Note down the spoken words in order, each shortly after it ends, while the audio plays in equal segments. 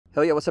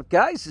Hell yeah, what's up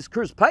guys? This is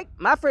Chris Pyke.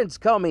 My friends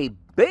call me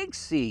Big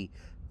C.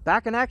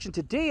 Back in action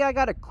today. I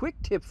got a quick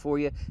tip for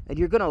you and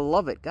you're going to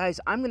love it. Guys,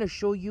 I'm going to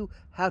show you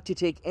how to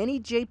take any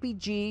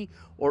JPG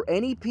or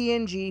any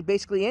PNG,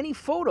 basically any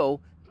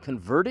photo,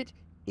 convert it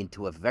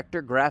into a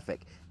vector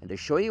graphic. And to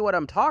show you what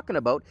I'm talking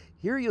about,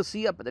 here you'll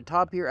see up at the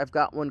top here, I've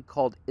got one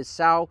called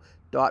isao.png.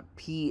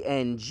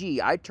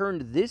 I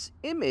turned this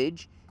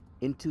image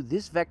into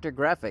this vector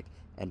graphic,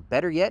 and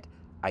better yet,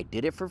 I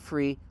did it for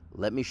free.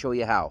 Let me show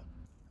you how.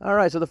 All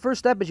right, so the first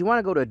step is you want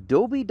to go to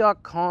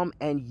adobe.com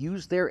and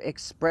use their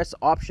Express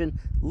option.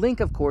 Link,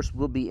 of course,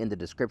 will be in the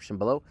description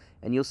below.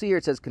 And you'll see here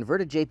it says convert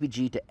a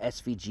JPG to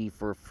SVG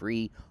for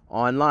free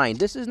online.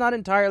 This is not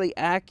entirely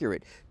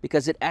accurate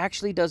because it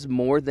actually does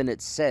more than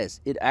it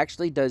says. It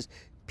actually does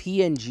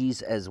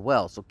PNGs as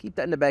well. So keep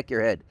that in the back of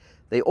your head.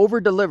 They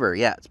over-deliver.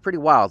 Yeah, it's pretty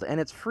wild, and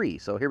it's free.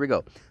 So here we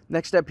go.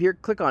 Next step here,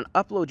 click on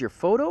upload your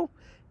photo.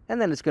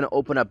 And then it's going to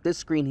open up this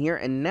screen here.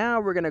 And now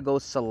we're going to go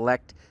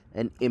select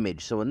an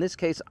image. So in this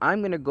case,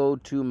 I'm going to go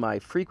to my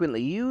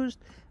frequently used,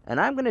 and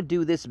I'm going to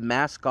do this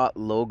mascot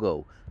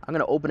logo. I'm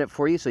going to open it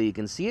for you so you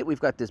can see it. We've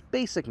got this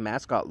basic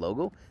mascot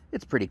logo.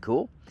 It's pretty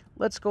cool.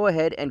 Let's go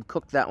ahead and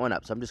cook that one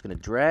up. So I'm just going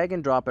to drag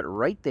and drop it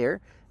right there.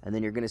 And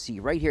then you're going to see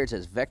right here it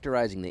says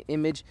vectorizing the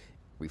image,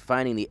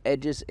 refining the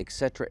edges,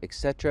 etc.,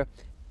 etc.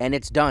 And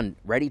it's done,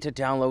 ready to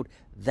download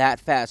that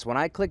fast. When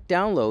I click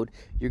download,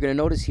 you're going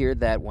to notice here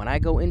that when I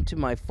go into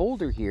my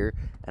folder here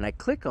and I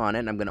click on it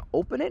and I'm going to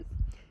open it,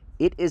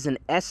 it is an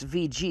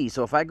SVG.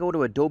 So if I go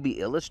to Adobe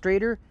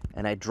Illustrator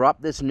and I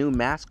drop this new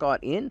mascot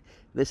in,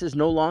 this is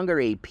no longer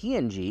a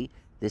PNG.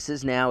 This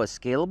is now a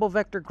scalable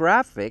vector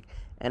graphic,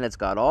 and it's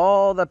got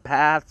all the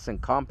paths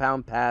and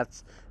compound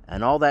paths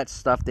and all that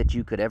stuff that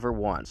you could ever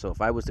want. So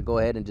if I was to go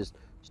ahead and just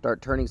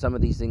start turning some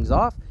of these things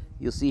off,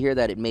 you'll see here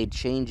that it made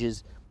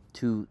changes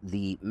to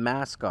the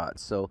mascot.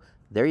 So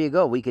there you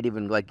go. We could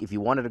even, like, if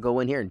you wanted to go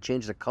in here and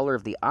change the color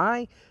of the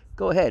eye,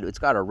 go ahead. It's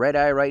got a red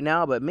eye right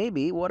now, but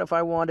maybe what if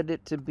I wanted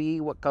it to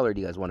be, what color do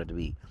you guys want it to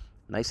be?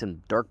 Nice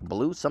and dark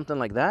blue, something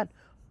like that?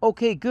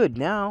 Okay, good.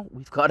 Now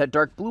we've got a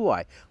dark blue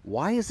eye.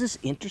 Why is this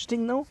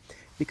interesting though?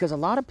 Because a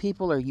lot of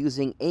people are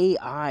using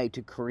AI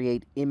to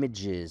create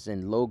images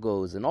and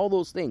logos and all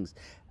those things.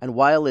 And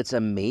while it's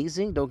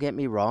amazing, don't get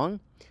me wrong,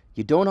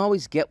 you don't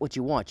always get what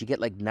you want. You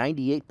get like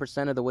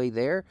 98% of the way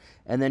there,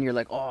 and then you're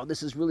like, oh,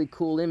 this is really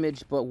cool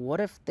image, but what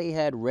if they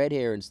had red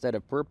hair instead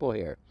of purple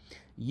hair?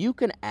 You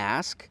can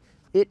ask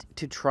it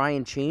to try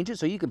and change it.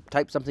 So you can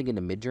type something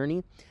into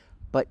Midjourney,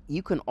 but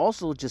you can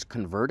also just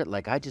convert it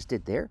like I just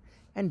did there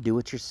and do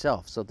it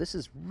yourself. So this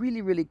is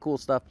really, really cool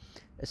stuff,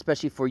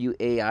 especially for you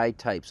AI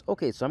types.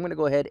 Okay, so I'm going to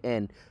go ahead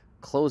and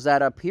close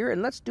that up here,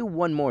 and let's do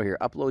one more here.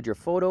 Upload your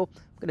photo.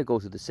 I'm going to go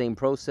through the same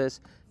process.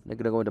 I'm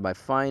going to go into my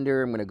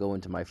Finder. I'm going to go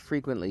into my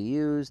frequently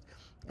used,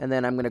 and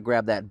then I'm going to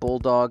grab that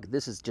bulldog.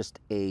 This is just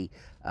a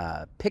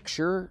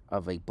picture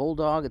of a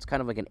bulldog. It's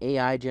kind of like an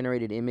AI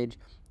generated image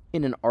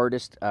in an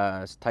artist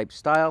type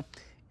style.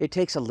 It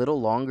takes a little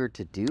longer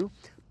to do,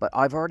 but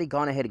I've already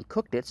gone ahead and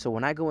cooked it. So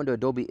when I go into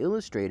Adobe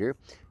Illustrator,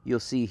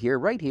 you'll see here,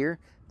 right here,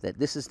 that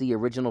this is the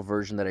original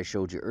version that I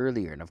showed you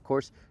earlier. And of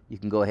course, you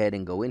can go ahead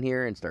and go in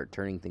here and start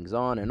turning things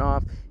on and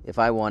off. If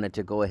I wanted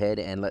to go ahead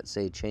and, let's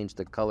say, change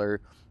the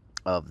color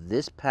of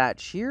this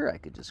patch here, I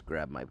could just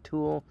grab my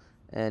tool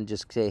and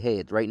just say,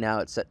 hey, right now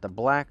it's set to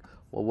black.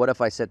 Well, what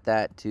if I set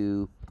that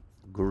to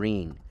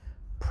green?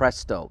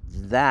 Presto.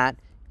 That,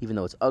 even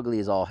though it's ugly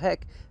as all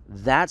heck,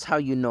 that's how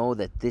you know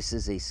that this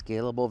is a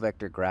scalable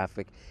vector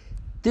graphic.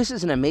 This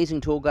is an amazing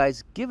tool,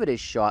 guys. Give it a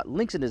shot.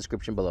 Links in the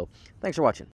description below. Thanks for watching.